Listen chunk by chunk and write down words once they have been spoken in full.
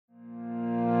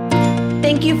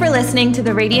Thank you for listening to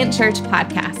the Radiant Church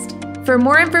podcast. For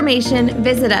more information,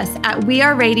 visit us at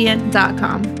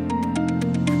weareradiant.com.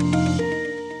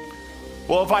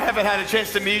 Well, if I haven't had a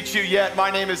chance to meet you yet,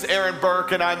 my name is Aaron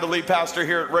Burke, and I'm the lead pastor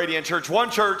here at Radiant Church. One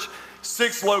church,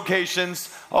 6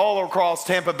 locations all across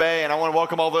Tampa Bay, and I want to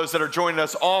welcome all those that are joining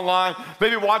us online,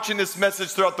 maybe watching this message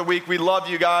throughout the week. We love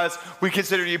you guys. We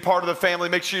consider you part of the family.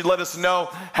 Make sure you let us know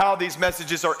how these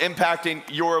messages are impacting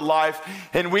your life.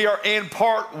 And we are in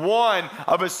part 1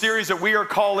 of a series that we are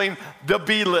calling The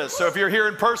B-List. So if you're here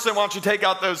in person, why don't you take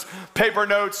out those paper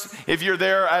notes. If you're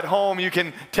there at home, you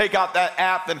can take out that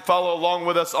app and follow along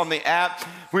with us on the app.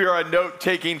 We are a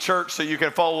note-taking church, so you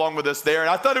can follow along with us there. And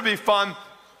I thought it'd be fun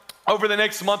over the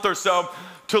next month or so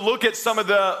to look at some of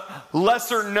the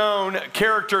lesser known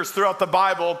characters throughout the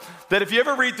Bible that if you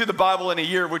ever read through the Bible in a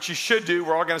year, which you should do,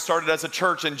 we're all going to start it as a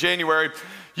church in January,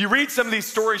 you read some of these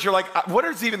stories, you're like, what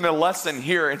is even the lesson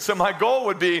here? And so my goal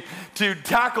would be to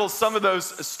tackle some of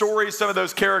those stories, some of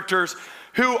those characters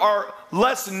who are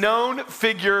less known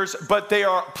figures, but they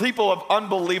are people of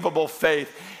unbelievable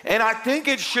faith. And I think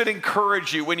it should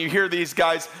encourage you when you hear these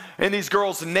guys and these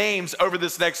girls' names over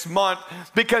this next month,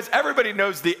 because everybody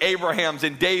knows the Abrahams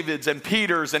and Davids and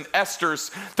Peters and Esthers,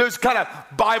 those kind of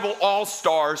Bible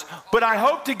all-stars. But I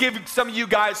hope to give some of you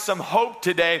guys some hope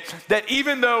today that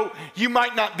even though you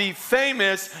might not be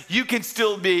famous, you can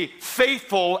still be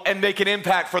faithful and make an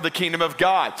impact for the kingdom of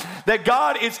God. That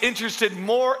God is interested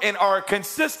more in our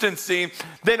consistency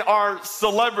than our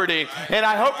celebrity. And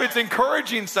I hope it's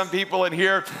encouraging some people in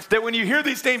here that when you hear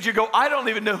these names, you go, I don't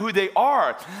even know who they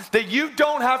are. That you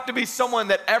don't have to be someone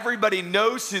that everybody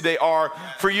knows who they are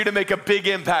for you to make a big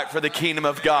impact for the kingdom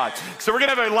of God. So we're going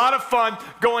to have a lot of fun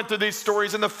going through these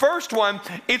stories. And the first one,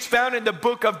 it's found in the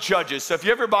book of Judges. So if you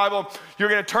have your Bible, you're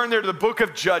going to turn there to the book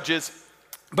of Judges.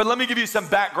 But let me give you some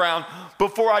background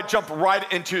before I jump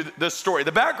right into the story.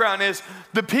 The background is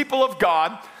the people of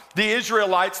God, the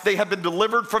Israelites, they have been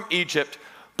delivered from Egypt.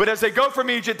 But as they go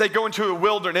from Egypt, they go into a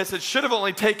wilderness. It should have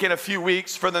only taken a few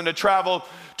weeks for them to travel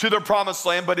to their promised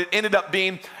land, but it ended up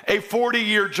being a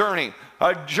 40-year journey.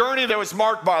 A journey that was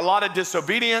marked by a lot of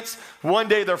disobedience. One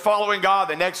day they're following God,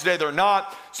 the next day they're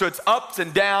not. So it's ups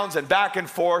and downs and back and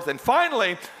forth. And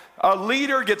finally, a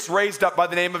leader gets raised up by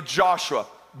the name of Joshua.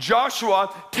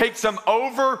 Joshua takes them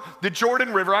over the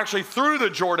Jordan River, actually through the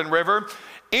Jordan River,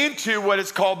 into what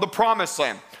is called the Promised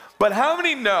Land. But how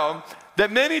many know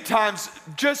that many times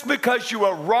just because you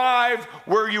arrive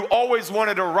where you always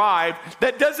wanted to arrive,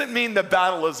 that doesn't mean the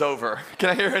battle is over? Can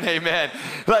I hear an amen?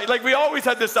 Like we always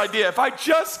had this idea, if I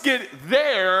just get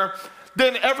there,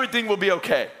 then everything will be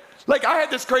okay. Like I had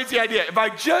this crazy idea, if I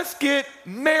just get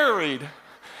married,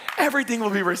 everything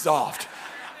will be resolved.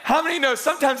 How many know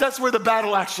sometimes that's where the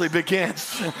battle actually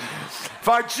begins? If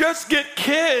I just get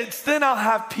kids, then I'll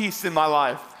have peace in my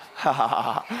life.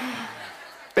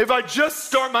 If I just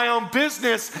start my own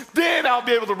business, then I'll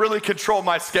be able to really control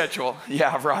my schedule.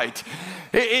 Yeah, right.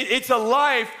 It's a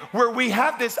life where we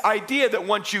have this idea that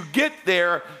once you get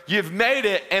there, you've made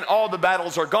it and all the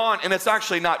battles are gone, and it's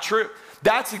actually not true.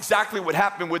 That's exactly what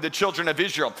happened with the children of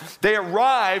Israel. They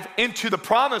arrive into the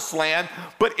promised land,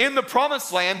 but in the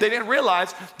promised land, they didn't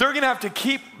realize they're going to have to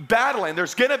keep battling.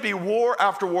 There's going to be war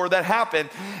after war that happen.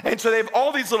 And so they have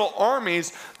all these little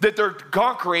armies that they're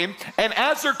conquering. And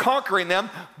as they're conquering them,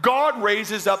 God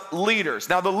raises up leaders.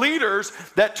 Now, the leaders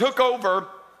that took over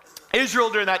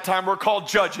Israel during that time were called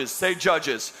judges. Say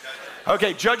judges.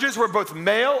 Okay, judges were both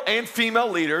male and female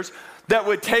leaders that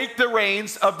would take the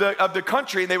reins of the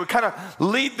country, and they would kind of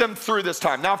lead them through this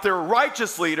time. Now, if they were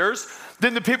righteous leaders,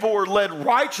 then the people were led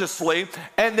righteously,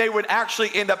 and they would actually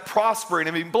end up prospering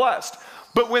and being blessed.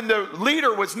 But when the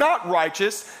leader was not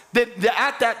righteous,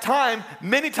 at that time,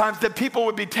 many times the people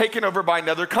would be taken over by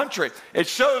another country. It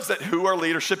shows that who our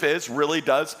leadership is really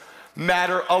does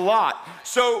matter a lot.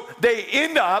 So they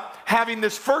end up having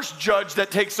this first judge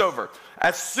that takes over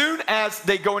as soon as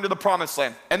they go into the promised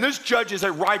land. And this judge is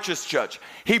a righteous judge.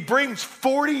 He brings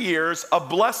 40 years of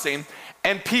blessing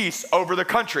and peace over the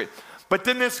country. But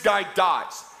then this guy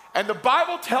dies. And the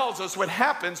Bible tells us what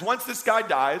happens once this guy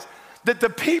dies, that the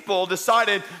people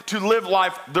decided to live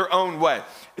life their own way.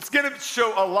 It's going to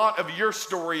show a lot of your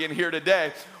story in here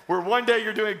today, where one day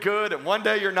you're doing good and one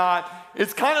day you're not.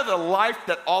 It's kind of the life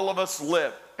that all of us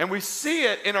live. And we see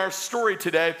it in our story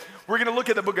today. We're going to look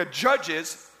at the book of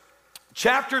Judges,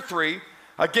 chapter 3.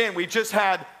 Again, we just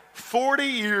had 40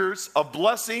 years of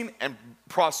blessing and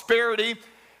prosperity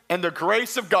and the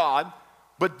grace of God.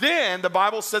 But then the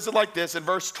Bible says it like this in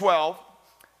verse 12,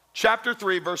 chapter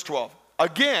 3, verse 12.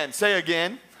 Again, say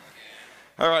again.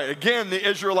 All right, again, the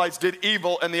Israelites did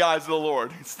evil in the eyes of the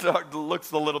Lord. It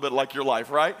looks a little bit like your life,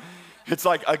 right? It's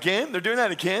like, again? They're doing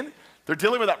that again? They're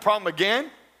dealing with that problem again?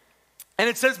 And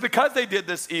it says, because they did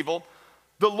this evil,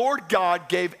 the Lord God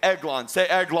gave Eglon, say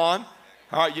Eglon.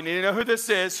 All right, you need to know who this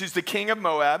is. He's the king of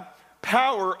Moab,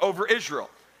 power over Israel.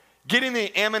 Getting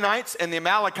the Ammonites and the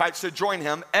Amalekites to join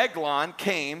him, Eglon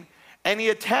came and he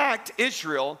attacked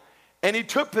Israel and he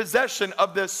took possession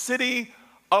of the city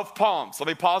of palms. Let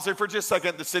me pause there for just a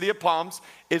second. The city of palms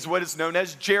is what is known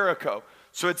as Jericho.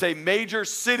 So it's a major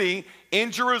city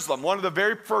in Jerusalem, one of the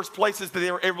very first places that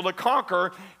they were able to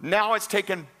conquer. Now it's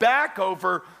taken back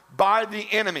over by the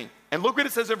enemy. And look what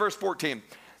it says in verse 14.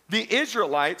 The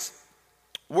Israelites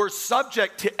were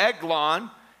subject to Eglon,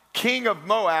 king of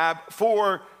Moab,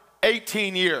 for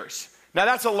 18 years. Now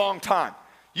that's a long time.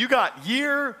 You got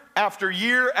year after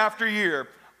year after year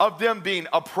of them being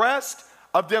oppressed,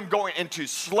 of them going into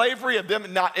slavery, of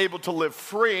them not able to live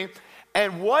free.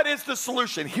 And what is the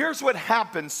solution? Here's what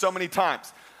happens so many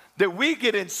times. That we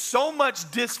get in so much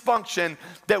dysfunction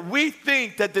that we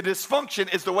think that the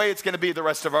dysfunction is the way it's going to be the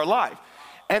rest of our life.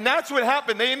 And that's what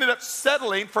happened. They ended up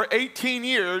settling for 18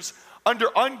 years under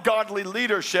ungodly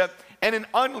leadership and an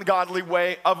ungodly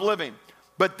way of living.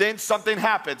 But then something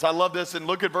happens. I love this. And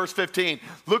look at verse 15.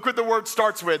 Look what the word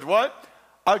starts with. What?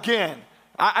 Again.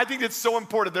 I think it's so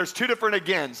important. There's two different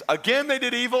agains. Again, they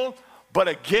did evil, but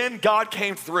again, God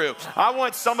came through. I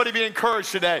want somebody to be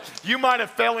encouraged today. You might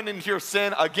have fallen into your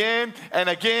sin again and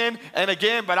again and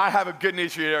again, but I have a good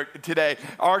news for you today.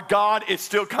 Our God is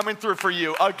still coming through for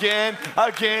you again,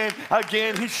 again,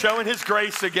 again. He's showing his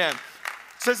grace again.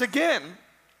 It says again,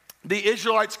 the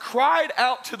Israelites cried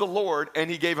out to the Lord and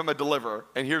he gave them a deliverer.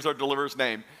 And here's our deliverer's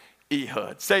name,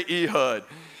 Ehud. Say Ehud.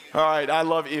 All right, I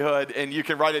love Ehud, and you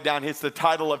can write it down. It's the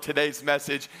title of today's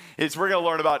message. We're going to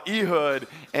learn about Ehud,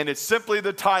 and it's simply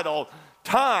the title,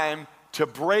 Time to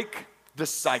Break the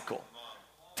Cycle.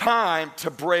 Time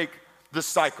to break the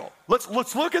cycle. Let's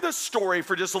look at the story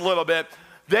for just a little bit.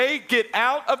 They get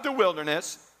out of the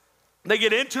wilderness. They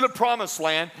get into the promised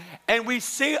land, and we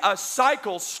see a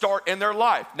cycle start in their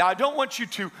life. Now, I don't want you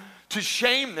to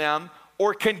shame them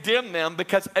or condemn them,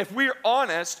 because if we're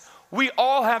honest, we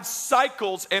all have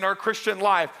cycles in our Christian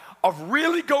life of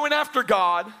really going after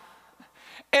God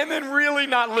and then really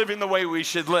not living the way we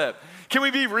should live. Can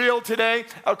we be real today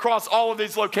across all of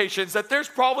these locations that there's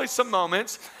probably some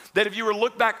moments that if you were to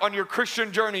look back on your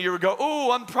Christian journey, you would go,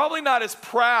 oh, I'm probably not as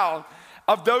proud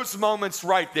of those moments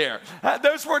right there.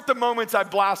 Those weren't the moments I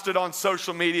blasted on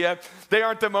social media. They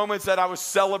aren't the moments that I was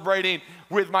celebrating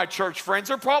with my church friends.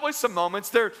 There are probably some moments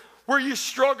there where you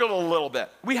struggle a little bit.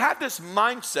 We have this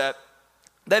mindset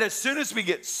that as soon as we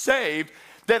get saved,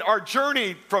 that our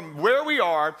journey from where we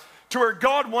are to where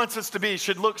God wants us to be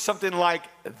should look something like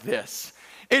this.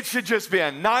 It should just be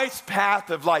a nice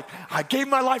path of like, I gave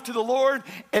my life to the Lord,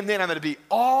 and then I'm going to be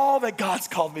all that God's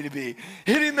called me to be,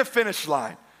 hitting the finish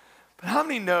line. But how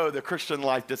many know the Christian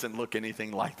life doesn't look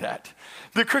anything like that?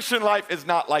 The Christian life is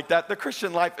not like that. The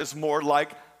Christian life is more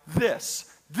like this.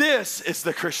 This is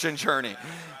the Christian journey.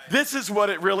 This is what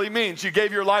it really means. You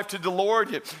gave your life to the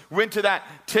Lord. You went to that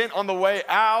tent on the way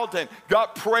out and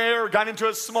got prayer, got into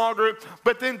a small group,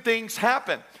 but then things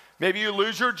happen. Maybe you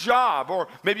lose your job, or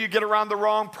maybe you get around the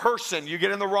wrong person. You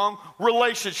get in the wrong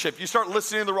relationship. You start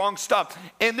listening to the wrong stuff.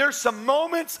 And there's some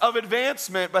moments of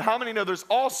advancement, but how many know there's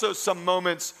also some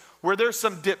moments where there's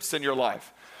some dips in your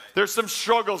life? There's some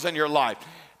struggles in your life.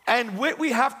 And what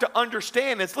we have to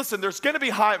understand is, listen, there's going to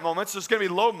be high moments, there's going to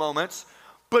be low moments,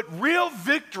 but real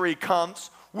victory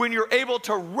comes when you're able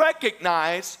to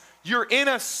recognize you're in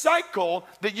a cycle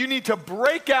that you need to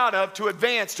break out of to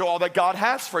advance to all that God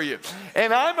has for you.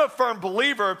 And I'm a firm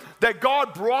believer that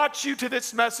God brought you to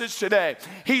this message today.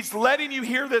 He's letting you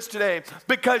hear this today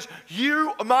because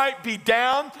you might be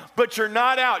down, but you're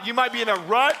not out. You might be in a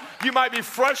rut. You might be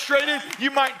frustrated.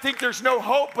 You might think there's no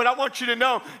hope, but I want you to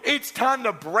know it's time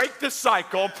to break the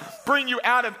cycle, bring you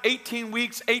out of 18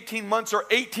 weeks, 18 months, or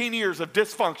 18 years of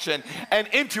dysfunction and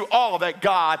into all that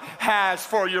God has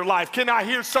for your life. Can I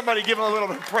hear somebody give him a little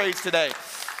bit of praise today?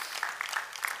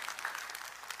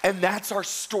 And that's our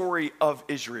story of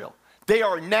Israel. They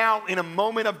are now in a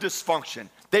moment of dysfunction.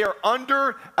 They are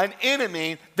under an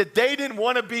enemy that they didn't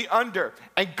want to be under.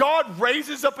 And God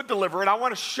raises up a deliverer, and I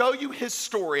want to show you his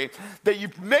story that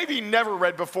you've maybe never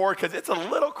read before because it's a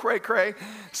little cray-cray.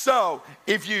 So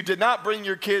if you did not bring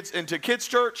your kids into kids'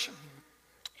 church,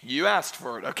 you asked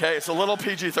for it, okay? It's a little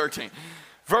PG-13.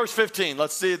 Verse 15,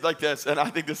 let's see it like this. And I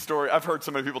think this story, I've heard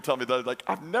so many people tell me that, like,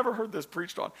 I've never heard this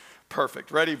preached on. Perfect.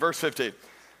 Ready? Verse 15.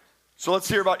 So let's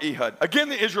hear about Ehud. Again,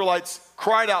 the Israelites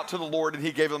cried out to the Lord, and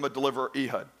he gave them a deliverer,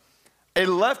 Ehud, a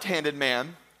left-handed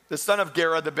man, the son of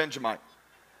Gera the Benjamite.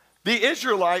 The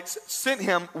Israelites sent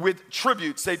him with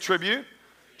tribute. Say tribute.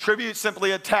 Tribute,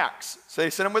 simply a tax. So they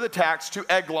sent him with a tax to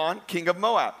Eglon, king of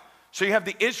Moab. So you have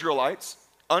the Israelites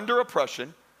under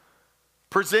oppression,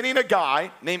 presenting a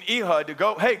guy named Ehud to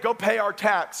go pay our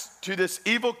tax to this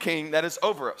evil king that is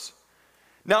over us.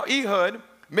 Now Ehud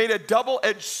made a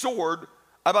double-edged sword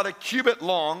about a cubit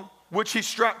long, which he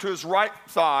strapped to his right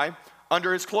thigh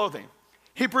under his clothing.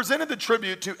 He presented the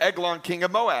tribute to Eglon, king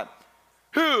of Moab,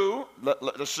 who,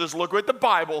 let's just look what the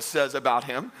Bible says about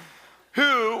him,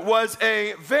 who was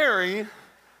a very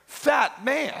fat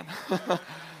man.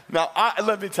 Now,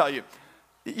 let me tell you,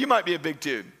 you might be a big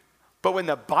dude, but when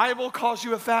the Bible calls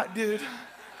you a fat dude,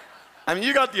 I mean,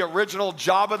 you got the original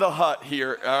Jabba the Hutt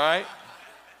here, all right?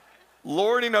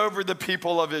 Lording over the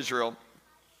people of Israel.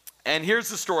 And here's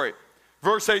the story.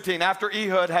 Verse 18, after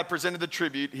Ehud had presented the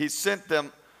tribute, he sent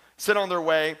on their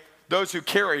way those who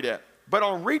carried it. But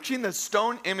on reaching the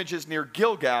stone images near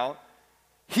Gilgal,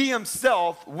 he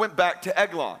himself went back to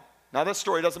Eglon. Now this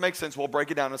story doesn't make sense. We'll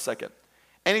break it down in a second.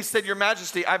 And he said, Your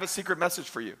Majesty, I have a secret message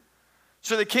for you.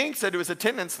 So the king said to his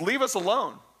attendants, Leave us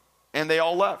alone. And they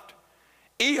all left.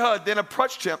 Ehud then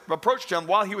approached him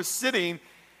while he was sitting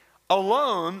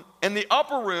alone in the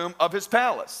upper room of his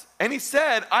palace. And he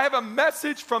said, I have a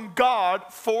message from God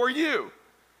for you.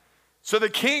 So the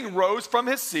king rose from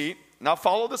his seat. Now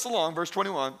follow this along, verse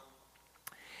 21.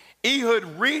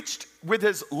 Ehud reached with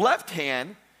his left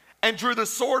hand and drew the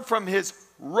sword from his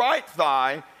right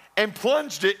thigh and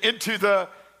plunged it into the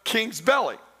king's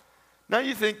belly. Now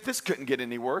you think this couldn't get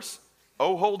any worse.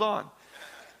 Oh, hold on.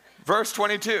 Verse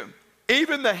 22.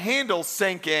 Even the handle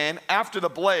sank in after the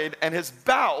blade and his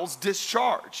bowels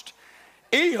discharged.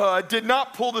 Ehud did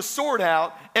not pull the sword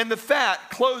out and the fat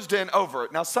closed in over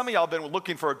it. Now some of y'all have been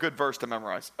looking for a good verse to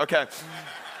memorize. Okay.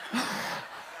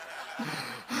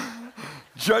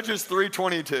 Judges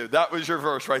 3:22, that was your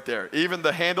verse right there. Even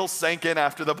the handle sank in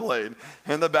after the blade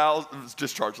and the bowels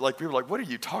discharged. Like people are like, what are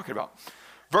you talking about?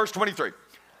 Verse 23.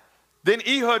 Then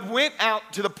Ehud went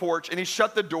out to the porch and he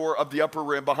shut the door of the upper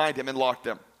room behind him and locked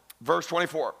them. Verse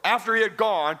 24. After he had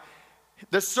gone,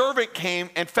 the servant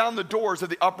came and found the doors of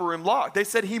the upper room locked. They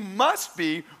said he must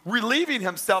be relieving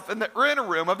himself in the inner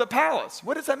room of the palace.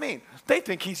 What does that mean? They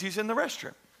think he's using the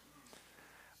restroom.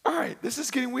 All right, this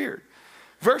is getting weird.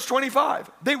 Verse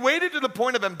 25, they waited to the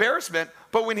point of embarrassment,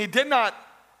 but when he did not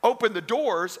open the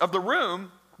doors of the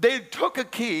room, they took a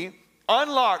key,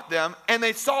 unlocked them, and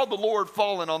they saw the Lord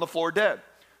fallen on the floor dead.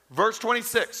 Verse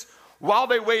 26, while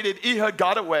they waited, Ehud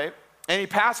got away, and he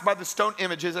passed by the stone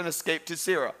images and escaped to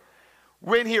Seirah.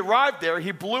 When he arrived there,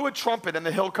 he blew a trumpet in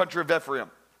the hill country of Ephraim,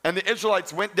 and the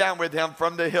Israelites went down with him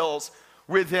from the hills,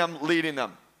 with him leading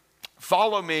them.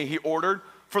 Follow me, he ordered,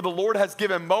 for the Lord has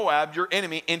given Moab, your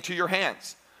enemy, into your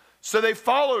hands. So they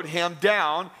followed him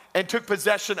down and took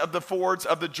possession of the fords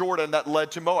of the Jordan that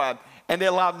led to Moab, and they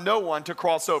allowed no one to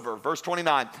cross over. Verse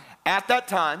 29, at that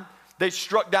time, they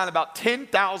struck down about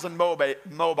 10,000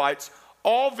 Moabites,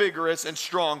 all vigorous and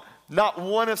strong. Not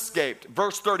one escaped.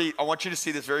 Verse 30, I want you to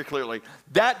see this very clearly.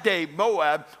 That day,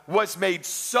 Moab was made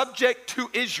subject to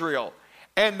Israel,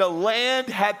 and the land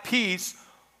had peace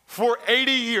for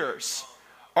 80 years.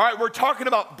 All right, we're talking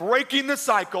about breaking the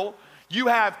cycle. You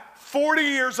have 40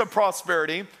 years of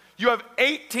prosperity. You have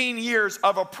 18 years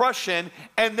of oppression,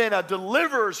 and then a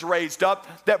deliverer's raised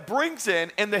up that brings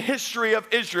in the history of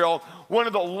Israel, one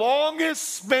of the longest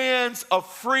spans of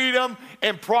freedom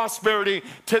and prosperity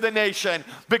to the nation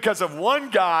because of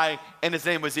one guy, and his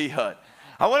name was Ehud.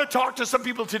 I want to talk to some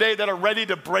people today that are ready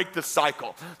to break the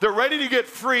cycle. They're ready to get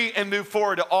free and move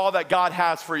forward to all that God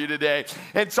has for you today.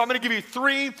 And so I'm going to give you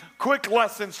 3 quick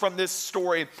lessons from this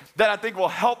story that I think will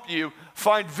help you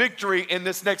find victory in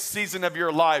this next season of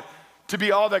your life to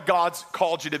be all that God's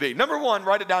called you to be. Number 1,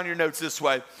 write it down in your notes this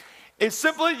way. It's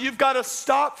simply you've got to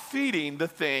stop feeding the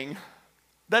thing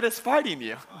that is fighting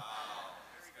you.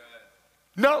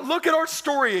 Now look at our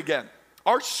story again.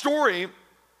 Our story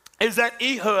is that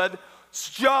Ehud's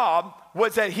job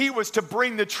was that he was to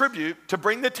bring the tribute, to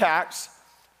bring the tax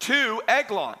to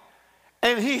Eglon.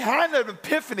 And he had an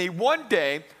epiphany one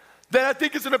day that I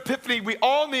think is an epiphany we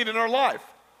all need in our life.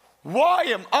 Why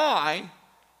am I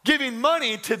giving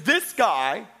money to this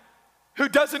guy who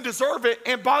doesn't deserve it,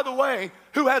 and by the way,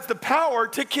 who has the power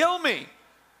to kill me?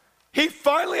 He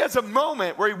finally has a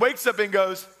moment where he wakes up and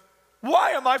goes,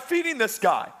 why am I feeding this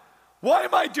guy? Why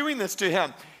am I doing this to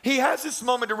him? He has this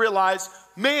moment to realize,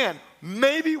 man,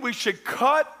 maybe we should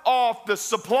cut off the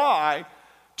supply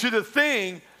to the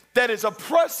thing that is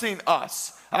oppressing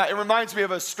us. It reminds me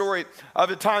of a story of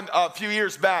a time a few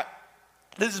years back.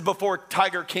 This is before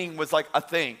Tiger King was like a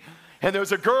thing. And there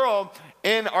was a girl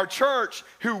in our church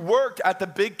who worked at the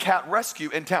big cat rescue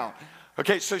in town.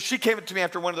 Okay, so she came up to me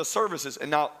after one of the services, and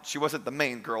now she wasn't the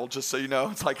main girl, just so you know.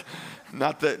 It's like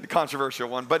not the controversial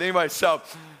one. But anyway, so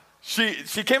she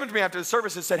came up to me after the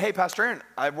service and said, hey, Pastor Aaron,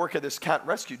 I work at this cat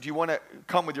rescue. Do you want to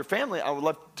come with your family? I would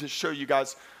love to show you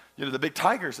guys, the big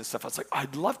tigers and stuff. I was like,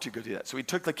 I'd love to go do that. So we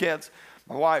took the kids,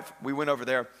 my wife, we went over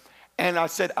there. And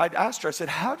I'd asked her, I said,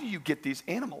 how do you get these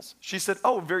animals? She said,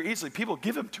 oh, very easily. People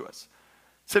give them to us.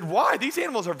 I said, why? These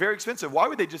animals are very expensive. Why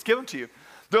would they just give them to you?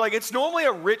 They're like, it's normally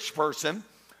a rich person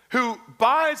who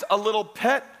buys a little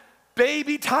pet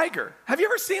baby tiger. Have you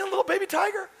ever seen a little baby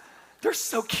tiger? They're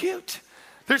so cute.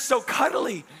 They're so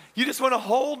cuddly. You just want to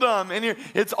hold them, and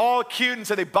it's all cute. And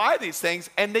so they buy these things,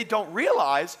 and they don't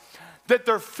realize that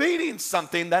they're feeding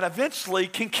something that eventually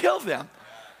can kill them.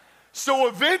 So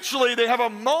eventually they have a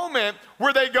moment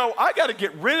where they go, I got to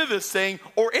get rid of this thing,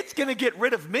 or it's going to get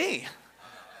rid of me.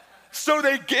 So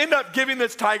they end up giving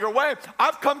this tiger away.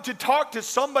 I've come to talk to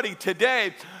somebody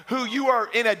today who you are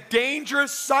in a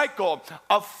dangerous cycle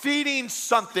of feeding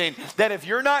something that if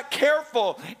you're not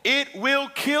careful, it will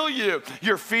kill you.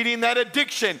 You're feeding that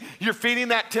addiction. You're feeding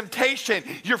that temptation.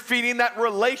 You're feeding that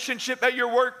relationship at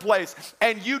your workplace.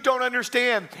 And you don't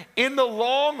understand, in the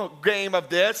long game of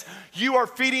this, you are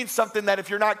feeding something that if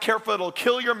you're not careful, it'll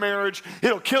kill your marriage.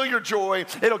 It'll kill your joy.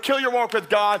 It'll kill your walk with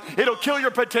God. It'll kill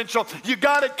your potential. You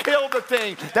got to kill the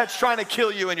thing that's trying to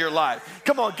kill you in your life.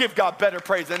 Come on, give God better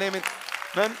praise than amen.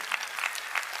 Amen.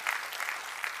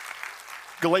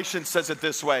 Galatians says it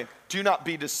this way, do not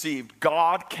be deceived.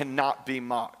 God cannot be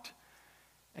mocked.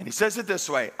 And he says it this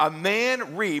way, a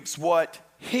man reaps what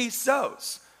he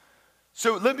sows.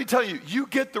 So let me tell you, you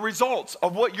get the results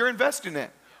of what you're investing in.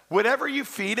 Whatever you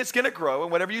feed, it's going to grow,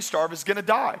 and whatever you starve, it's going to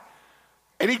die.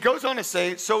 And he goes on to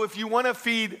say, so if you want to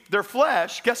feed their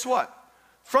flesh, guess what?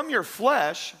 From your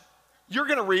flesh, you're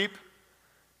going to reap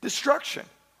destruction.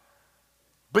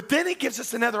 But then he gives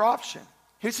us another option.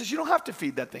 He says, you don't have to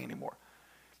feed that thing anymore.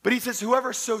 But he says,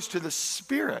 whoever sows to the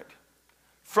Spirit,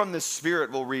 from the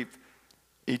Spirit will reap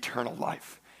eternal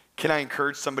life. Can I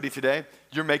encourage somebody today?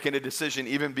 You're making a decision,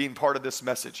 even being part of this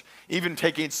message, even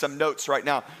taking some notes right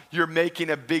now. You're making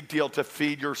a big deal to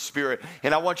feed your spirit.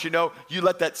 And I want you to know, you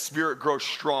let that spirit grow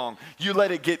strong. You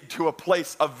let it get to a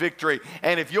place of victory.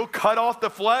 And if you'll cut off the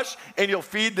flesh and you'll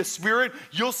feed the spirit,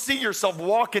 you'll see yourself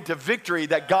walk into victory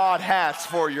that God has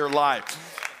for your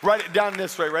life. Write it down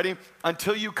this way, ready?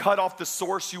 Until you cut off the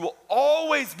source, you will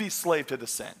always be slave to the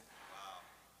sin.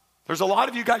 There's a lot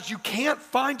of you guys, you can't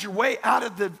find your way out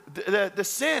of the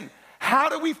sin. How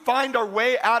do we find our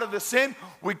way out of the sin?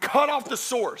 We cut off the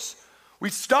source. We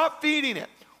stop feeding it.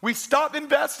 We stop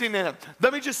investing in it.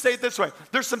 Let me just say it this way.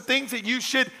 There's some things that you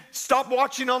should stop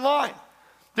watching online.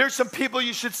 There's some people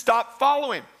you should stop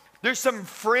following. There's some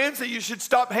friends that you should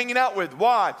stop hanging out with.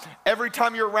 Why? Every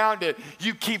time you're around it,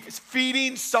 you keep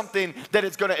feeding something that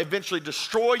is going to eventually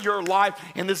destroy your life.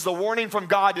 And this is a warning from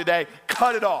God today.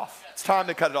 Cut it off. It's time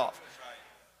to cut it off.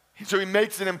 So he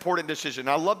makes an important decision.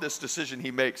 I love this decision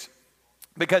he makes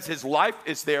because his life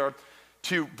is there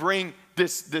to bring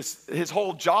this his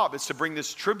whole job is to bring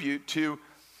this tribute to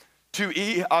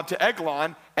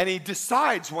Eglon. And he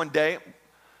decides one day,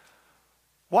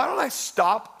 why don't I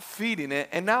stop feeding it,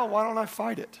 and now why don't I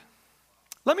fight it?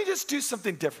 Let me just do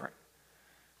something different.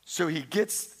 So he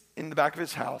gets in the back of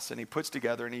his house, and he puts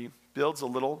together, and he builds a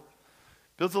little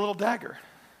dagger.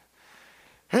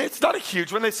 And it's not a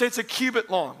huge one. They say it's a cubit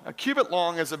long. A cubit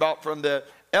long is about from the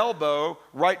elbow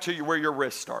right to where your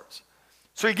wrist starts.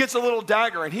 So he gets a little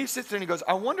dagger, and he sits there, and he goes,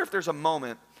 I wonder if there's a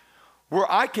moment where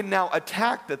I can now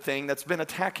attack the thing that's been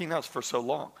attacking us for so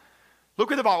long. Look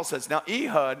what the Bible says. Now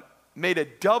Ehud made a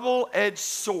double-edged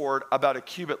sword about a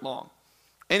cubit long,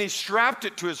 and he strapped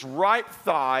it to his right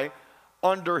thigh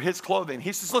under his clothing.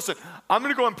 He says, listen, I'm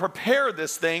going to go and prepare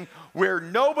this thing where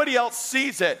nobody else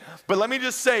sees it. But let me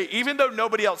just say, even though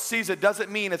nobody else sees it, doesn't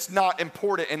mean it's not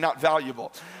important and not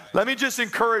valuable. Let me just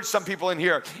encourage some people in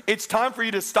here. It's time for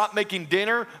you to stop making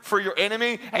dinner for your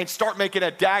enemy and start making a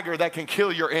dagger that can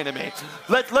kill your enemy.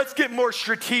 Let's get more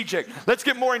strategic. Let's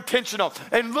get more intentional.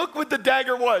 And look what the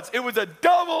dagger was. It was a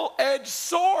double-edged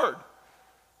sword.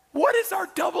 What is our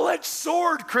double-edged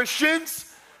sword, Christians?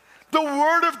 The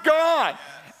Word of God.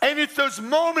 And it's those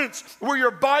moments where you're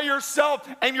by yourself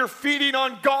and you're feeding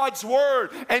on God's Word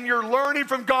and you're learning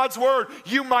from God's Word.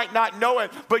 You might not know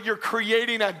it, but you're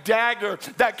creating a dagger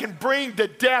that can bring the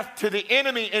death to the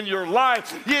enemy in your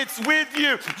life. It's with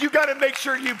you. You got to make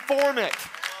sure you form it.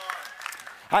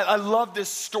 I love this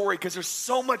story because there's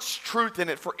so much truth in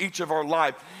it for each of our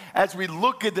life as we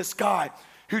look at this guy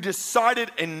who decided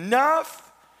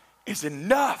enough is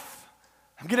enough.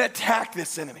 I'm going to attack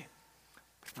this enemy.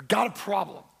 We got a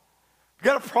problem. We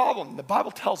got a problem. The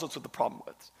Bible tells us what the problem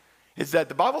was. Is that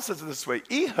the Bible says it this way: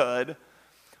 Ehud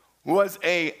was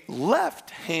a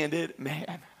left-handed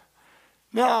man.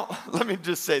 Now, let me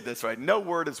just say this, right? No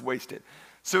word is wasted.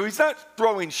 So he's not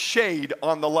throwing shade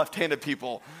on the left-handed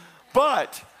people,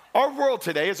 but our world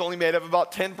today is only made up of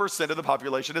about 10% of the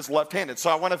population is left-handed. So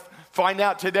I want to find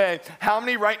out today, how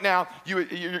many right now,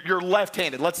 you're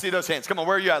left-handed? Let's see those hands. Come on,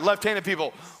 where are you at? Left-handed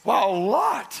people. Wow, a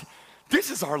lot.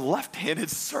 This is our left-handed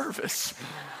service.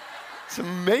 It's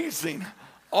amazing.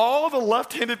 All the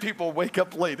left-handed people wake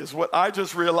up late is what I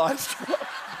just realized.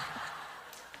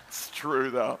 It's true,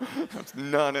 though. There's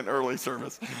none in early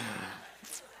service.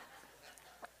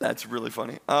 That's really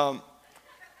funny.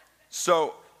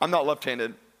 So I'm not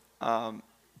left-handed,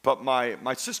 but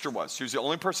my sister was. She was the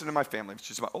only person in my family.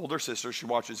 She's my older sister. She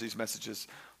watches these messages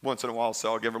once in a while,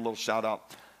 so I'll give her a little shout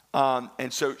out.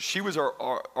 And so she was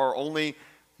our only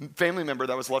family member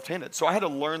that was left-handed. So I had to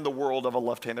learn the world of a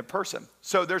left-handed person.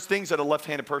 So there's things that a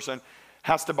left-handed person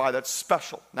has to buy that's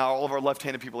special. Now, all of our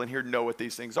left-handed people in here know what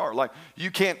these things are. Like, you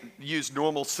can't use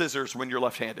normal scissors when you're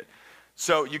left-handed.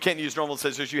 So you can't use normal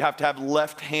scissors. You have to have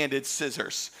left-handed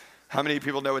scissors. How many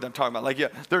people know what I'm talking about? Like, yeah,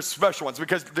 there's special ones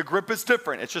because the grip is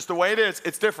different. It's just the way it is.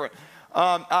 It's different.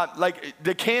 Like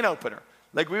the can opener.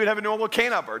 Like, we would have a normal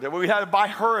can opener. We had to buy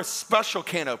her a special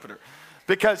can opener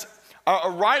because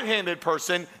a right-handed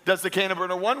person does the can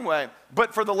opener one way,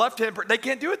 but for the left-handed person, they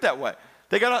can't do it that way.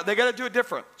 They gotta do it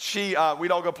different.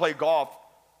 We'd all go play golf,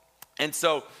 and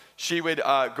so she would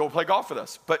go play golf with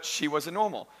us, but she wasn't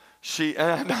normal. It's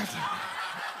not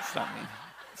me.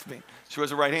 It's me. She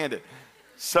wasn't right-handed.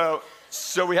 So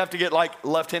we have to get like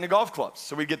left-handed golf clubs.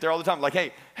 So we get there all the time. Like,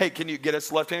 hey, can you get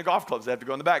us left-handed golf clubs? They have to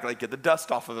go in the back, like get the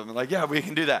dust off of them. And like, yeah, we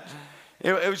can do that.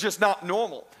 It was just not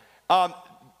normal.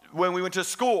 When we went to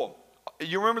school,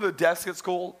 you remember the desks at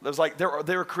school? It was like they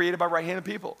were created by right-handed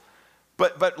people.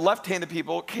 But left-handed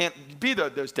people can't be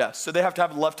those desks. So they have to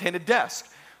have a left-handed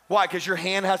desk. Why? Because your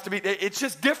hand has to be, it's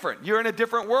just different. You're in a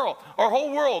different world. Our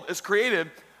whole world is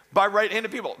created by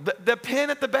right-handed people. The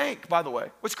pen at the bank, by the way,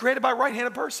 was created by a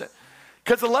right-handed person.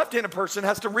 Because the left-handed person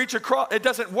has to reach across. It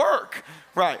doesn't work,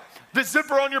 right? The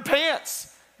zipper on your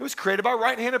pants, it was created by a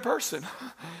right-handed person.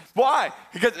 Why?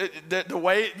 Because the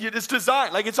way it's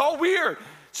designed, like it's all weird.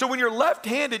 So when you're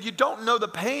left-handed, you don't know the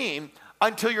pain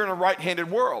until you're in a right-handed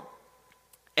world.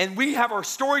 And we have our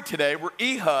story today where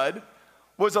Ehud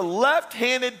was a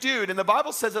left-handed dude, and the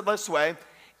Bible says it this way,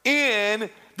 in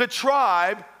the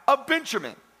tribe of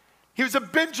Benjamin. He was a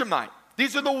Benjamite.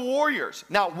 These are the warriors.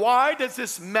 Now, why does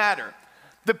this matter?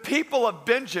 The people of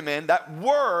Benjamin, that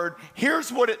word,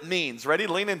 here's what it means. Ready?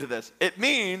 Lean into this. It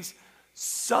means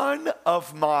son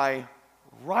of my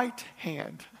right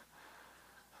hand.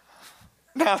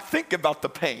 Now, think about the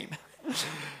pain.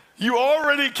 You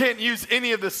already can't use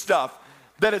any of this stuff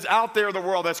that is out there in the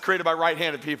world that's created by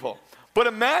right-handed people. But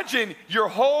imagine your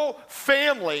whole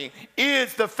family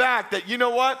is the fact that, you know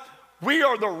what? We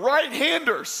are the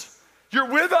right-handers. You're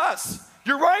with us.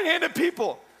 You're right-handed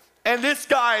people. And this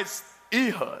guy's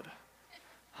Ehud.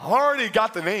 I already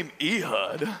got the name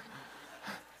Ehud.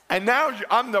 And now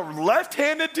I'm the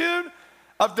left-handed dude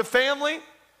of the family.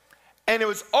 And it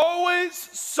was always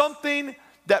something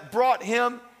that brought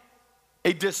him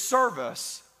a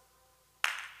disservice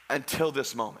until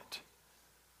this moment,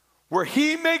 where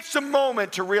he makes a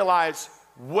moment to realize,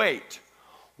 wait,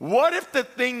 what if the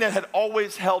thing that had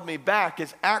always held me back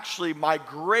is actually my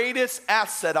greatest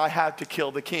asset I have to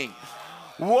kill the king?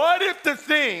 What if the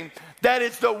thing that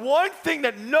is the one thing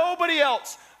that nobody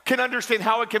else can understand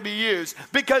how it can be used,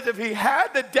 because if he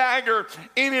had the dagger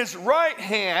in his right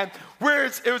hand,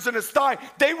 whereas it was in his thigh,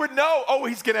 they would know, oh,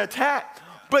 he's gonna attack.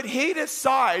 But he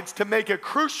decides to make a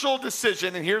crucial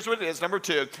decision, and here's what it is, number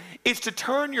 2, is to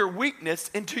turn your weakness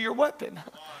into your weapon.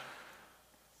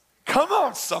 Come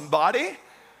on, somebody.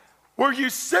 Where you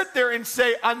sit there and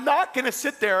say, I'm not gonna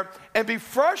sit there and be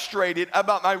frustrated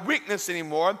about my weakness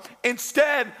anymore.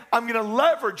 Instead, I'm gonna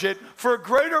leverage it for a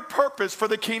greater purpose for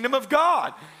the kingdom of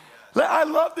God. I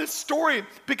love this story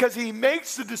because he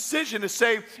makes the decision to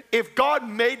say, if God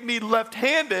made me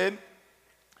left-handed,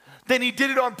 then he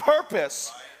did it on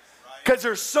purpose. Because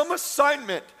there's some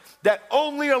assignment that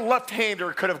only a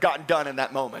left-hander could have gotten done in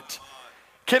that moment.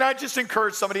 Can I just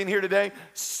encourage somebody in here today?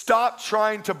 Stop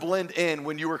trying to blend in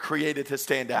when you were created to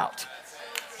stand out.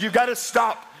 You gotta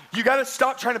stop. You gotta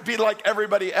stop trying to be like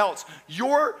everybody else.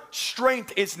 Your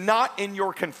strength is not in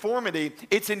your conformity,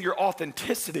 it's in your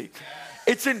authenticity.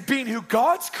 It's in being who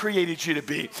God's created you to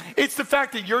be. It's the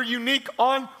fact that you're unique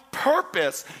on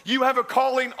purpose. You have a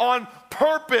calling on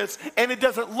purpose, and it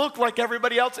doesn't look like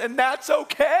everybody else, and that's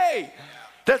okay.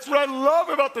 That's what I love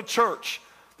about the church.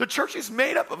 The church is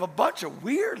made up of a bunch of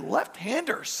weird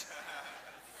left-handers.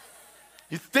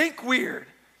 You think weird.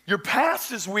 Your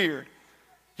past is weird.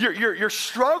 Your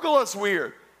struggle is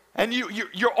weird. And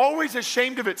you're always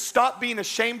ashamed of it. Stop being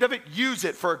ashamed of it. Use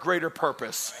it for a greater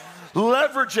purpose.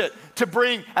 Leverage it to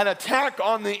bring an attack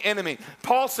on the enemy.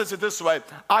 Paul says it this way,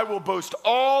 I will boast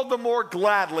all the more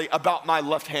gladly about my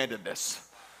left-handedness.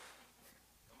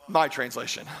 My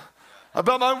translation.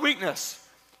 About my weakness.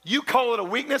 You call it a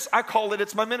weakness, I call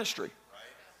it's my ministry.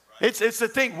 It's the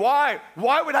thing. Why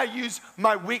would I use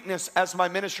my weakness as my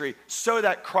ministry? So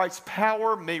that Christ's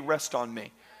power may rest on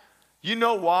me. You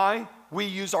know why we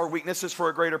use our weaknesses for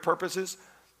a greater purposes?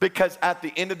 Because at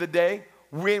the end of the day,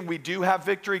 when we do have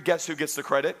victory, guess who gets the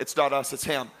credit? It's not us, it's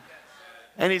him.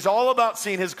 And he's all about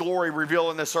seeing his glory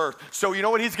revealed in this earth. So you know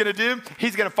what he's going to do?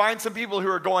 He's going to find some people who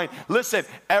are going, listen,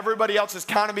 everybody else is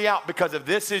counting me out because of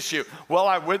this issue. Well,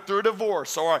 I went through a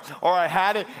divorce, or I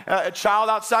had a child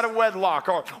outside of wedlock,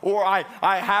 or I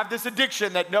have this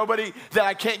addiction that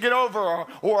I can't get over,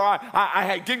 or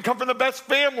I didn't come from the best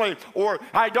family, or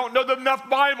I don't know enough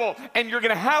Bible. And you're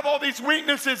going to have all these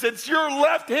weaknesses. It's your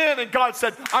left hand. And God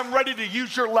said, I'm ready to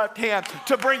use your left hand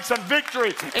to bring some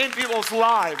victory in people's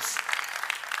lives.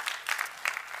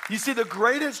 You see, the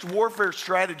greatest warfare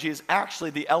strategy is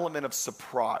actually the element of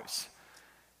surprise.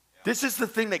 This is the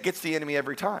thing that gets the enemy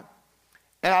every time.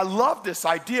 And I love this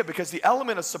idea because the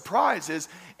element of surprise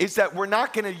is that we're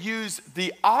not going to use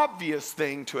the obvious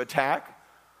thing to attack.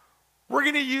 We're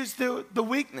going to use the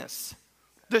weakness,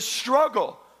 the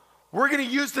struggle. We're going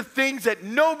to use the things that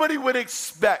nobody would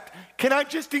expect. Can I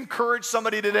just encourage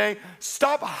somebody today?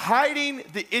 Stop hiding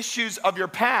the issues of your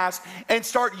past and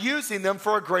start using them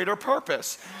for a greater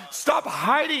purpose. Stop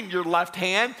hiding your left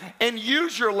hand and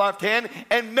use your left hand.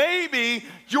 And maybe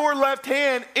your left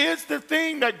hand is the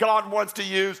thing that God wants to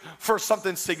use for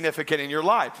something significant in your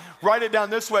life. Write it down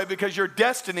this way, because your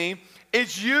destiny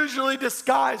is usually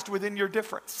disguised within your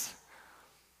difference.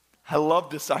 I love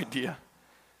this idea.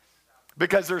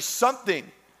 Because there's something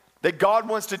that God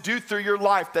wants to do through your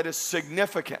life that is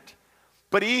significant.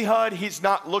 But Ehud, he's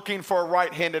not looking for a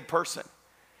right-handed person.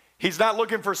 He's not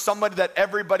looking for somebody that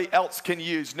everybody else can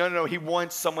use. No. He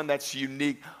wants someone that's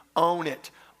unique. Own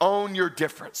it. Own your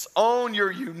difference. Own your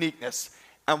uniqueness.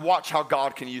 And watch how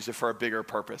God can use it for a bigger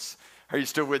purpose. Are you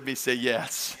still with me? Say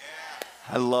yes.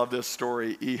 I love this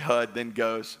story. Ehud then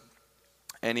goes,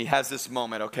 and he has this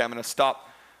moment. Okay, I'm going to stop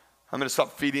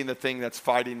feeding the thing that's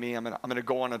fighting me. I'm going to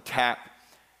go on attack.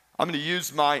 I'm going to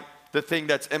use the thing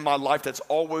that's in my life that's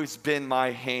always been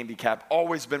my handicap,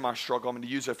 always been my struggle. I'm going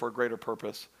to use it for a greater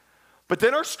purpose. But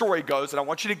then our story goes, and I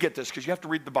want you to get this because you have to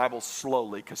read the Bible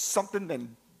slowly, because something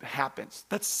then happens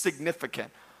that's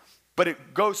significant. But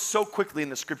it goes so quickly in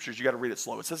the scriptures, you got to read it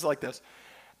slow. It says it like this.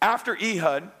 After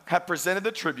Ehud had presented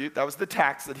the tribute, that was the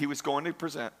tax that he was going to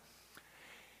present,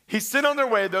 he sent on their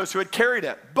way those who had carried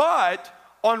it. But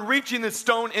on reaching the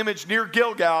stone image near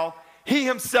Gilgal, he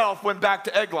himself went back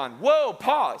to Eglon. Whoa,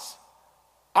 pause.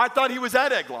 I thought he was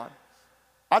at Eglon.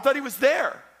 I thought he was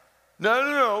there.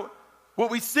 No.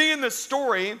 What we see in this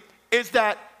story is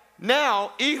that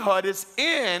now Ehud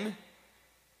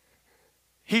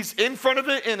he's in front of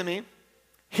the enemy.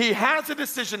 He has a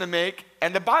decision to make,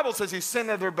 and the Bible says he sent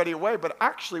everybody away, but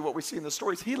actually what we see in the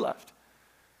story is he left.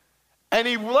 And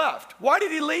he left. Why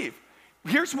did he leave?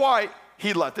 Here's why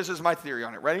he left. This is my theory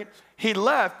on it. Ready? He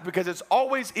left because it's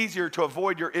always easier to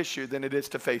avoid your issue than it is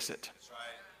to face it. That's right.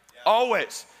 Yeah.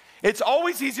 Always. It's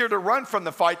always easier to run from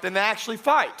the fight than to actually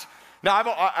fight. Now,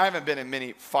 I haven't been in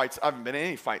many fights. I haven't been in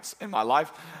any fights in my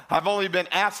life. I've only been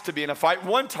asked to be in a fight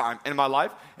one time in my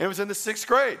life, and it was in the 6th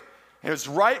grade. And it was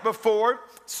right before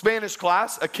Spanish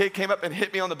class. A kid came up and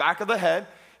hit me on the back of the head.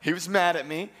 He was mad at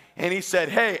me, and he said,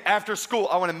 hey, after school,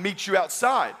 I want to meet you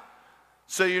outside.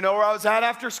 So you know where I was at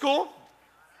after school?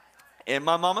 In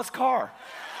my mama's car,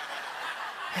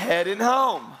 heading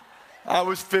home. I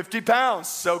was 50 pounds,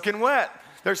 soaking wet.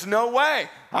 There's no way.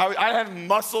 I had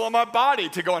muscle on my body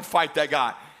to go and fight that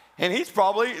guy. And he's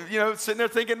probably, sitting there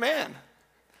thinking, man,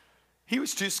 he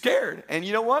was too scared. And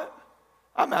you know what?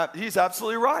 He's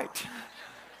absolutely right.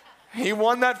 He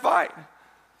won that fight.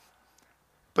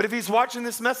 But if he's watching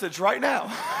this message right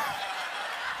now,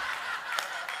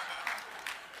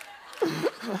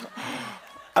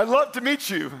 I'd love to meet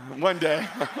you one day.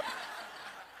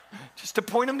 Just to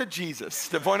point him to Jesus,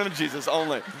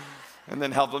 only. And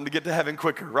then help him to get to heaven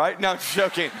quicker, right? No,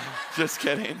 joking. Just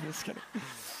kidding.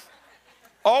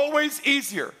 Always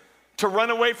easier to run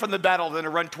away from the battle than to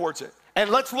run towards it. And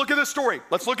let's look at the story.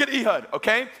 Let's look at Ehud,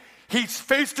 okay? He's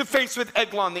face to face with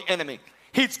Eglon, the enemy.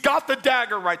 He's got the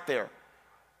dagger right there.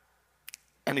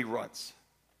 And he runs.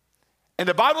 And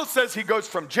the Bible says he goes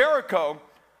from Jericho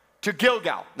to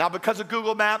Gilgal. Now, because of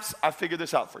Google Maps, I figured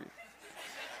this out for you.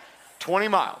 20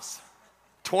 miles.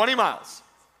 20 miles.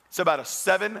 It's about a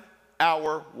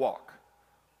 7-hour walk.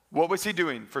 What was he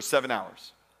doing for 7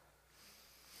 hours?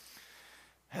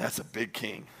 And that's a big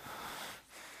king.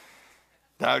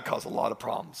 That would cause a lot of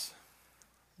problems.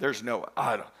 There's no,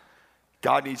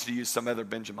 God needs to use some other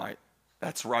Benjamite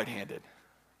that's right-handed.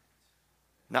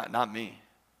 Not me.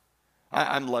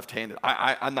 I'm left-handed.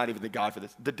 I'm not even the guy for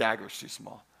this. The dagger's too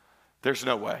small. There's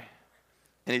no way.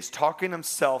 And he's talking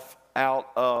himself out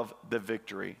of the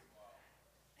victory.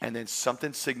 And then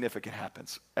something significant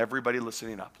happens. Everybody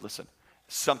listening up, listen.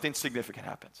 Something significant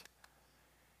happens.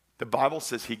 The Bible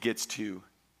says he gets to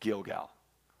Gilgal.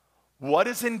 What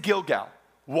is in Gilgal?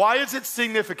 Why is it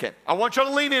significant? I want you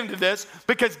to lean into this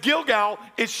because Gilgal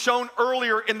is shown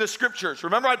earlier in the scriptures.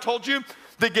 Remember I told you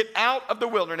they get out of the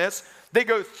wilderness, they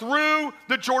go through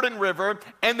the Jordan River,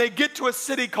 and they get to a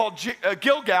city called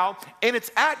Gilgal, and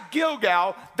it's at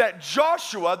Gilgal that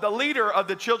Joshua, the leader of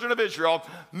the children of Israel,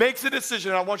 makes a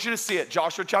decision. I want you to see it,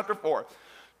 Joshua chapter 4.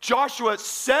 Joshua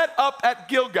set up at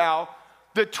Gilgal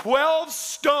the 12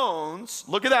 stones,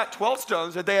 look at that, 12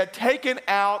 stones that they had taken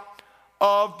out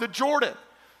of the Jordan.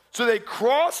 So they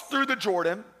crossed through the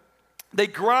Jordan, they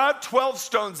grabbed 12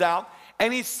 stones out,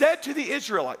 and he said to the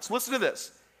Israelites, listen to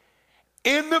this,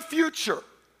 in the future,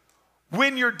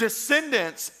 when your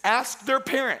descendants ask their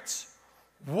parents,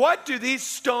 what do these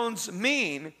stones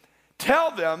mean?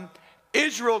 Tell them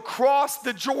Israel crossed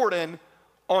the Jordan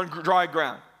on dry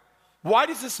ground. Why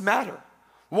does this matter?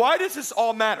 Why does this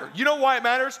all matter? You know why it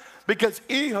matters? Because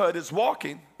Ehud is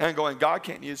walking and going, God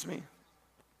can't use me.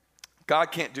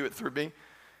 God can't do it through me.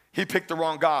 He picked the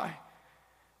wrong guy.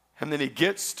 And then he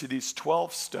gets to these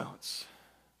 12 stones.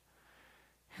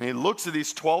 And he looks at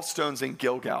these 12 stones in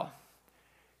Gilgal.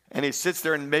 And he sits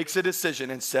there and makes a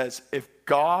decision and says, if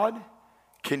God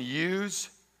can use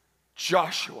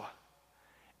Joshua,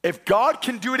 if God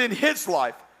can do it in his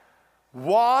life,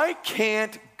 why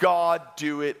can't God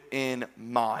do it in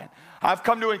mine? I've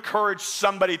come to encourage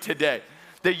somebody today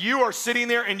that you are sitting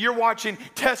there and you're watching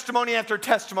testimony after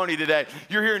testimony today.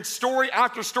 You're hearing story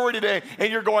after story today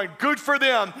and you're going, good for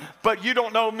them, but you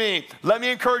don't know me. Let me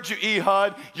encourage you,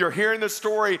 Ehud. You're hearing the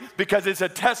story because it's a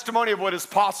testimony of what is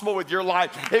possible with your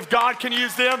life. If God can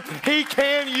use them, he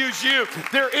can use you.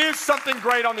 There is something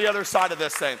great on the other side of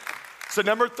this thing. So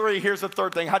number 3, here's the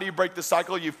third thing. How do you break the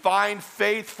cycle? You find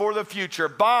faith for the future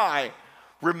by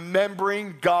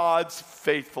remembering God's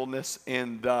faithfulness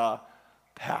in the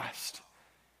past.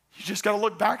 You just got to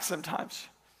look back sometimes.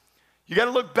 You got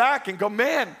to look back and go,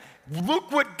 man,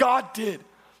 look what God did.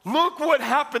 Look what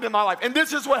happened in my life. And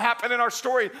this is what happened in our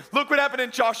story. Look what happened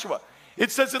in Joshua.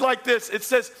 It says it like this. It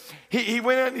says, he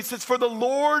went in, he says, for the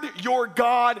Lord your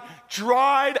God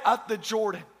dried up the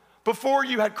Jordan before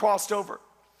you had crossed over.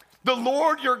 The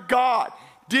Lord your God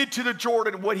did to the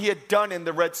Jordan what he had done in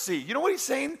the Red Sea. You know what he's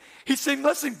saying? He's saying,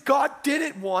 listen, God did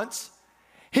it once.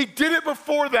 He did it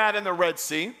before that in the Red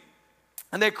Sea.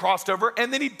 And they crossed over.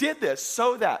 And then he did this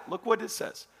so that, look what it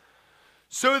says.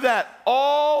 So that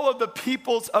all of the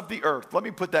peoples of the earth, let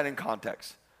me put that in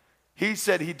context. He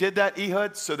said he did that,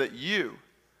 Ehud, so that you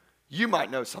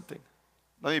might know something.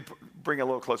 Let me bring it a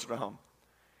little closer to home.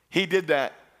 He did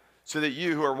that so that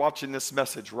you who are watching this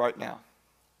message right now,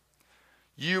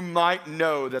 you might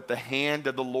know that the hand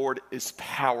of the Lord is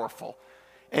powerful,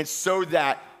 and so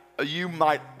that you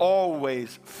might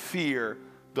always fear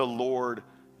the Lord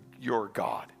your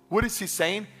God. What is he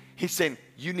saying? He's saying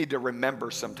you need to remember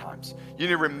sometimes. You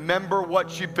need to remember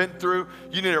what you've been through.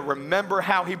 You need to remember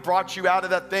how he brought you out of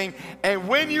that thing. And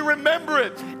when you remember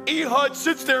it, Ehud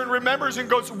sits there and remembers and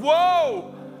goes,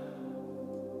 whoa,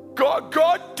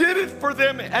 God did it for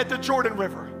them at the Jordan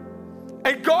River.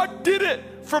 And God did it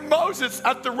for Moses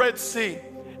at the Red Sea.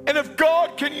 And if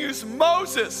God can use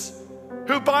Moses,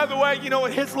 who, by the way, you know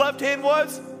what his left hand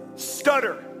was?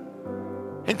 Stutter.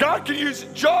 And God can use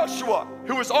Joshua,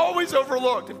 who was always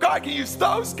overlooked. If God can use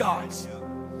those guys,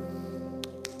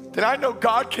 then I know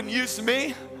God can use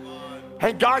me.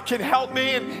 And God can help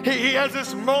me. And he has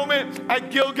this moment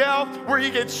at Gilgal where he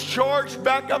gets charged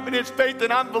back up in his faith.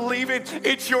 And I'm believing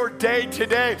it's your day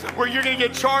today where you're going to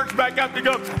get charged back up to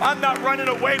go, I'm not running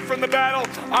away from the battle.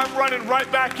 I'm running right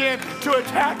back in to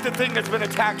attack the thing that's been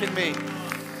attacking me.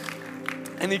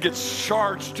 And he gets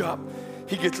charged up.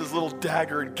 He gets his little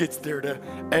dagger and gets there to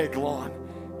Eglon.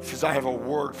 He says, I have a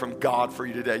word from God for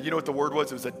you today. You know what the word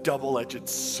was? It was a double-edged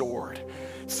sword.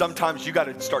 Sometimes you got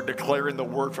to start declaring the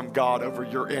word from God over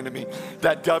your enemy.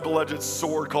 That double-edged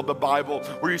sword called the Bible,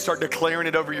 where you start declaring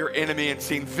it over your enemy and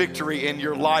seeing victory in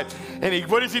your life. And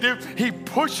what does he do? He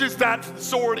pushes that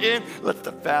sword in, lets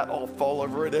the fat all fall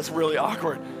over it. It's really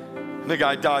awkward. And the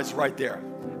guy dies right there.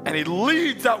 And he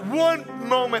leads that one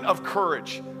moment of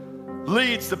courage,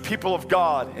 leads the people of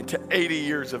God into 80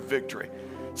 years of victory.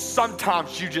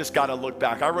 Sometimes you just got to look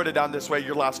back. I wrote it down this way,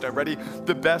 your last note. Ready?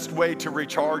 The best way to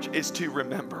recharge is to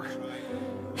remember.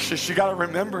 You got to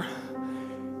remember.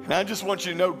 And I just want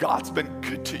you to know God's been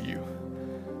good to you.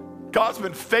 God's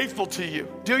been faithful to you.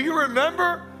 Do you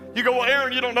remember? You go, well,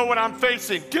 Aaron, you don't know what I'm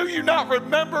facing. Do you not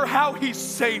remember how he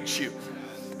saved you?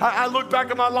 I look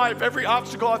back at my life, every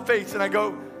obstacle I face, and I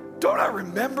go, don't I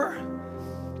remember?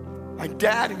 My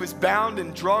dad, he was bound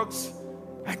in drugs,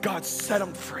 and God set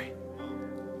him free.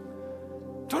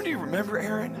 Don't you remember,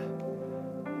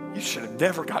 Aaron? You should have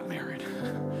never got married.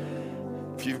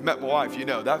 If you've met my wife, you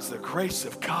know that's the grace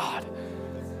of God.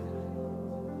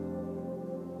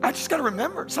 I just got to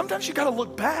remember. Sometimes you got to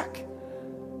look back.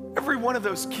 Every one of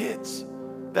those kids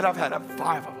that I've had, I have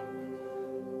 5 of them.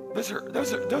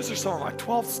 Those are some of my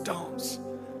 12 stones.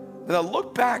 And I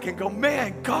look back and go,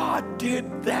 man, God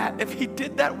did that. If he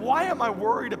did that, why am I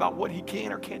worried about what he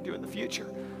can or can't do in the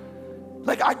future?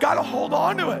 Like, I got to hold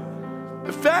on to it.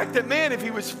 The fact that, man, if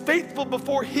he was faithful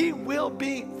before, he will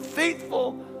be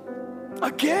faithful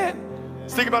again.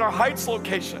 Let's think about our Heights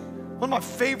location. One of my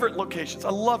favorite locations.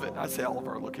 I love it. I'd say all of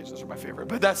our locations are my favorite,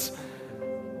 but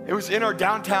it was in our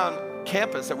downtown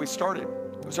campus that we started.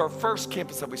 It was our first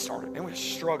campus that we started, and we were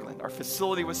struggling. Our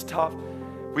facility was tough.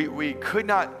 We could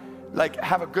not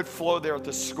have a good flow there at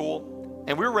the school,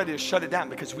 and we were ready to shut it down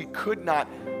because we could not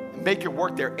make it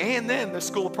work there. And then the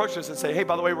school approached us and said, hey,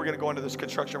 by the way, we're going to go into this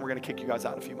construction. We're going to kick you guys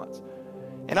out in a few months.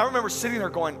 And I remember sitting there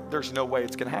going, there's no way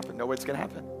it's going to happen. No way it's going to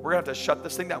happen. We're going to have to shut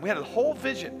this thing down. We had a whole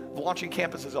vision of launching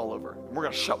campuses all over, and we're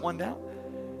going to shut one down.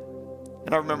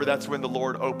 And I remember that's when the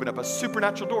Lord opened up a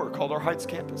supernatural door called our Heights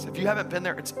campus. If you haven't been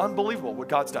there, it's unbelievable what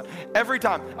God's done. Every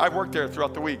time I work there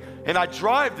throughout the week, and I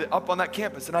drive up on that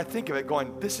campus, and I think of it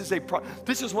going, this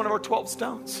is one of our 12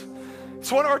 stones.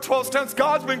 It's one of our 12 stones.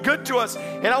 God's been good to us.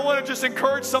 And I want to just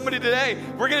encourage somebody today.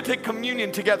 We're going to take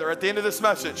communion together at the end of this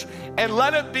message. And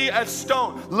let it be a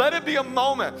stone. Let it be a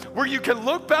moment where you can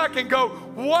look back and go,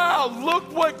 wow,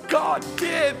 look what God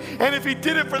did. And if he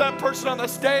did it for that person on the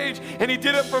stage, and he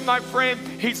did it for my friend,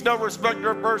 he's no respecter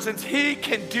of persons. He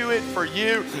can do it for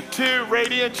you too,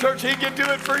 Radiant Church. He can do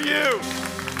it for you.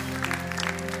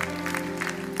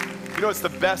 You know, it's the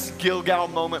best Gilgal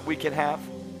moment we can have.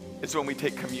 It's when we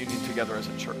take communion together as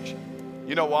a church.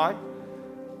 You know why?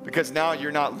 Because now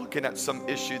you're not looking at some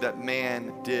issue that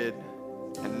man did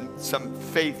and some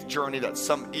faith journey that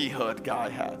some Ehud guy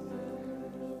had.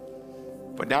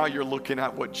 But now you're looking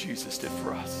at what Jesus did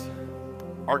for us.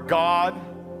 Our God,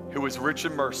 who is rich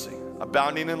in mercy,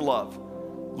 abounding in love,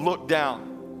 looked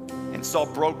down and saw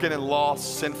broken and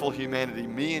lost sinful humanity,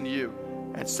 me and you,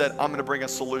 and said, I'm going to bring a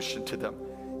solution to them.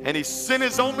 And he sent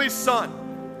his only son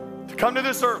to come to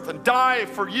this earth and die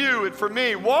for you and for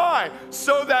me. Why?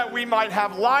 So that we might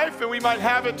have life and we might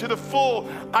have it to the full.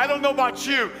 I don't know about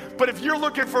you, but if you're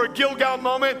looking for a Gilgal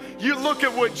moment, you look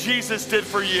at what Jesus did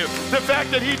for you. The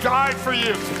fact that he died for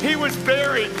you. He was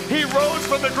buried. He rose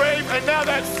from the grave, and now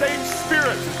that same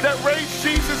spirit that raised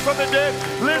Jesus from the dead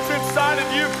lives inside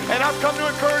of you. And I've come to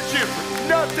encourage you.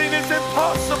 Nothing is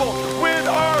impossible with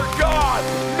our God.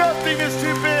 Nothing is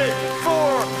too big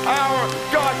for our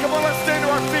God. Come on, let's stand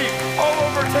to our feet all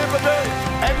over Tampa Bay,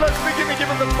 and let's begin to give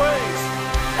him the praise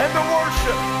and the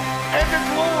worship and the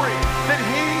glory that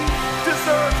he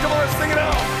deserves. Come on, let's sing it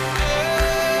out.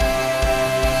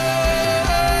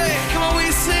 Hey, come on,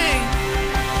 we sing.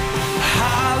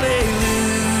 Hallelujah.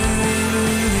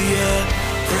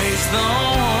 Praise the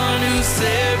one who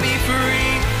set me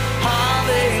free.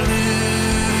 Hallelujah.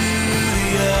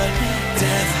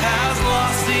 Death has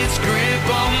lost its grip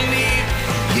on me.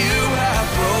 You have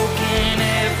broken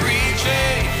every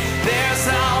chain. There's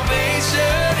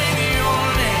salvation in your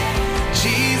name,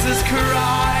 Jesus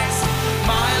Christ,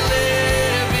 my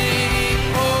living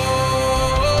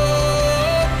hope.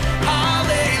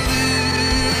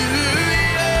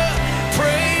 Hallelujah.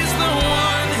 Praise the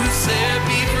one who set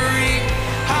me free.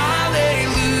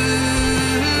 Hallelujah.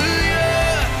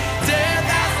 Death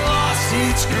has lost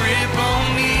its grip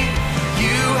on me.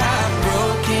 You have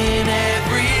broken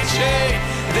every chain.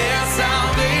 There's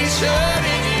salvation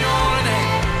in your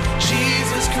name,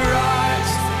 Jesus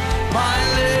Christ, my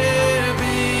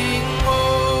living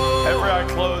hope. Every eye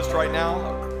closed right now.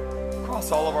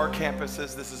 Across all of our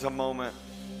campuses, this is a moment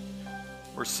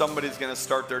where somebody's going to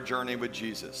start their journey with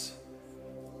Jesus.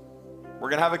 We're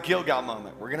going to have a Gilgal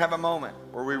moment. We're going to have a moment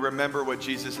where we remember what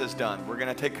Jesus has done. We're going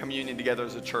to take communion together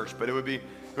as a church, but it would be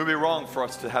wrong for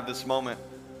us to have this moment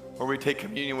where we take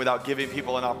communion without giving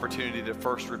people an opportunity to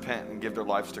first repent and give their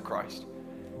lives to Christ.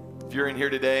 If you're in here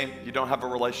today, you don't have a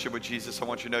relationship with Jesus, I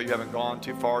want you to know you haven't gone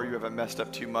too far, you haven't messed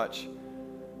up too much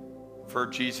for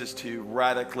Jesus to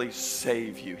radically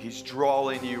save you. He's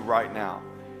drawing you right now.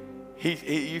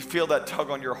 You feel that tug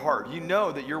on your heart. You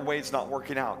know that your way's not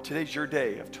working out. Today's your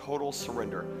day of total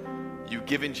surrender. You've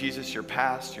given Jesus your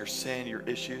past, your sin, your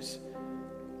issues,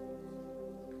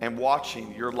 and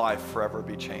watching your life forever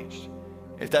be changed.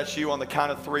 If that's you, on the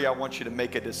count of 3, I want you to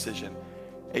make a decision.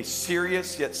 A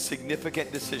serious yet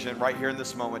significant decision right here in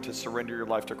this moment to surrender your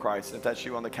life to Christ. And if that's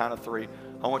you, on the count of 3,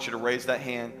 I want you to raise that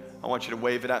hand. I want you to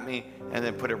wave it at me and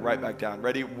then put it right back down.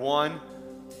 Ready? 1,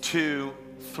 2,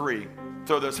 3.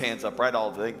 Throw those hands up, right?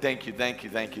 All thank you, thank you,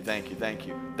 thank you, thank you, thank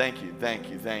you, thank you, thank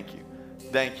you, thank you,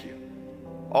 thank you.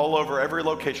 All over every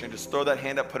location, just throw that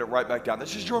hand up, put it right back down.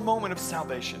 This is your moment of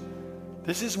salvation.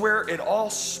 This is where it all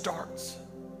starts.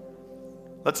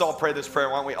 Let's all pray this prayer.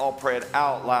 Why don't we all pray it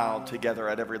out loud together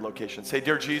at every location? Say,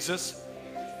 dear Jesus,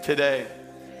 today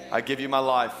I give you my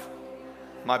life,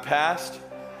 my past,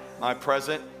 my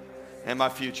present, and my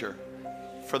future.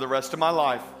 For the rest of my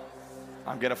life,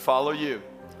 I'm going to follow you.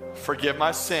 Forgive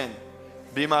my sin,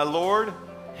 be my Lord,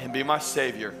 and be my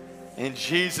Savior. In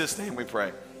Jesus' name we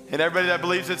pray. And everybody that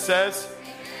believes it says,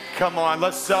 come on,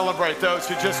 let's celebrate those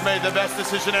who just made the best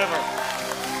decision ever.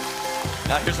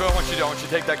 Now here's what I want you to do. I want you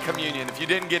to take that communion. If you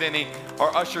didn't get any, our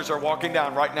ushers are walking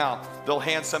down right now. They'll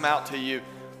hand some out to you.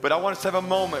 But I want us to have a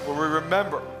moment where we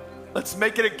remember. Let's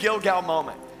make it a Gilgal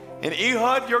moment. In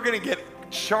Ehud, you're going to get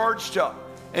charged up,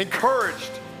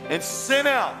 encouraged, and sent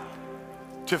out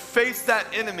to face that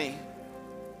enemy,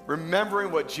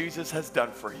 remembering what Jesus has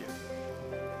done for you.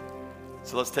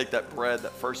 So let's take that bread,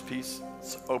 that first piece,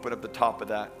 let's open up the top of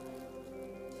that.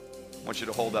 I want you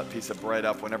to hold that piece of bread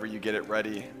up whenever you get it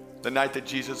ready. The night that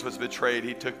Jesus was betrayed,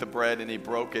 he took the bread and he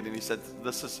broke it and he said,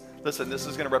 listen, this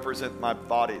is going to represent my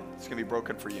body. It's going to be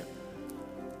broken for you.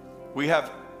 We have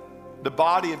the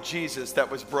body of Jesus that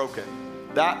was broken,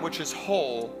 that which is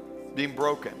whole being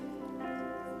broken,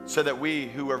 so that we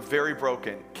who are very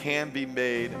broken can be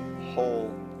made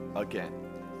whole again.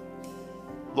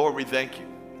 Lord, we thank you.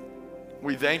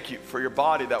 We thank you for your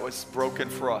body that was broken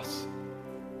for us.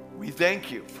 We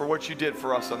thank you for what you did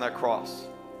for us on that cross.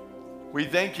 We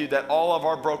thank you that all of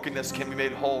our brokenness can be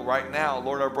made whole right now.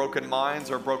 Lord, our broken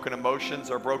minds, our broken emotions,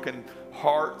 our broken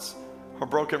hearts, our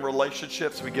broken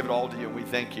relationships, we give it all to you. And we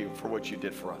thank you for what you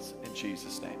did for us. In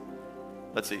Jesus' name.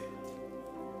 Let's eat.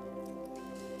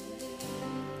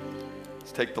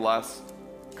 Let's take the last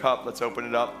cup. Let's open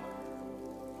it up.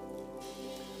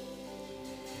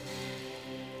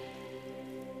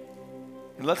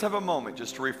 And let's have a moment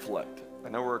just to reflect. I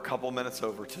know we're a couple minutes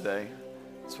over today.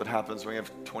 That's what happens when we have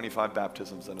 25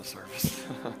 baptisms in a service.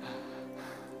 I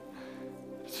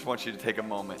just want you to take a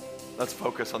moment. Let's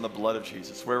focus on the blood of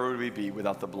Jesus. Where would we be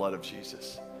without the blood of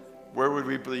Jesus? Where would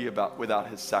we be without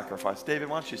his sacrifice? David,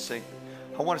 why don't you sing?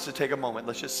 I want us to take a moment.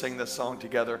 Let's just sing this song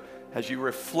together as you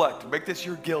reflect. Make this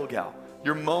your Gilgal,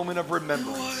 your moment of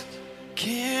remembrance. What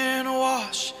can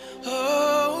wash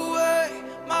away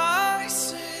my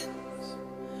sins?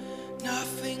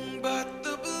 Nothing but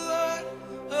the blood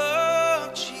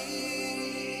of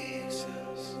Jesus.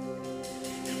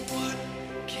 And what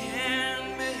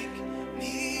can make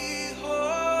me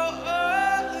whole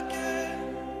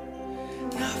again?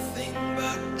 Nothing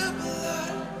but the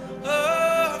blood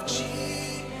of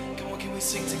Jesus. Come on, can we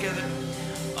sing together?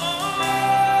 Oh,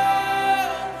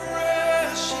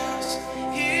 precious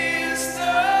is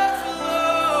the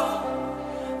flow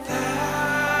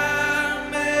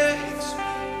that makes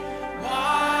me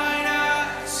white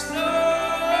as snow.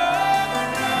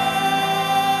 No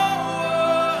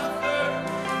other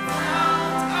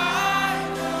fount I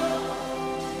know.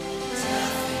 It's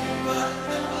nothing but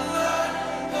the blood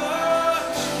of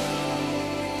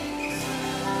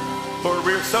Jesus. Lord,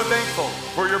 we are so thankful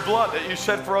for your blood that you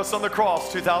shed for us on the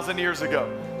cross 2,000 years ago.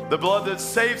 The blood that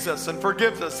saves us and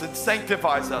forgives us and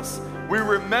sanctifies us. We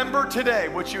remember today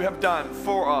what you have done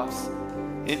for us.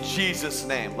 In Jesus'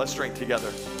 name, let's drink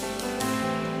together.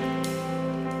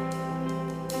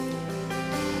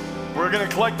 We're going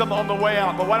to collect them on the way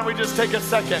out, but why don't we just take a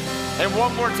second and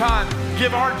one more time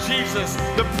give our Jesus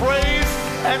the praise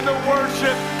and the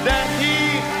worship that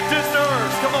he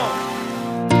deserves. Come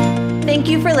on. Thank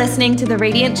you for listening to the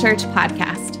Radiant Church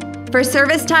podcast. For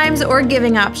service times or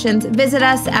giving options, visit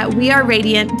us at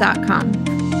weareradiant.com.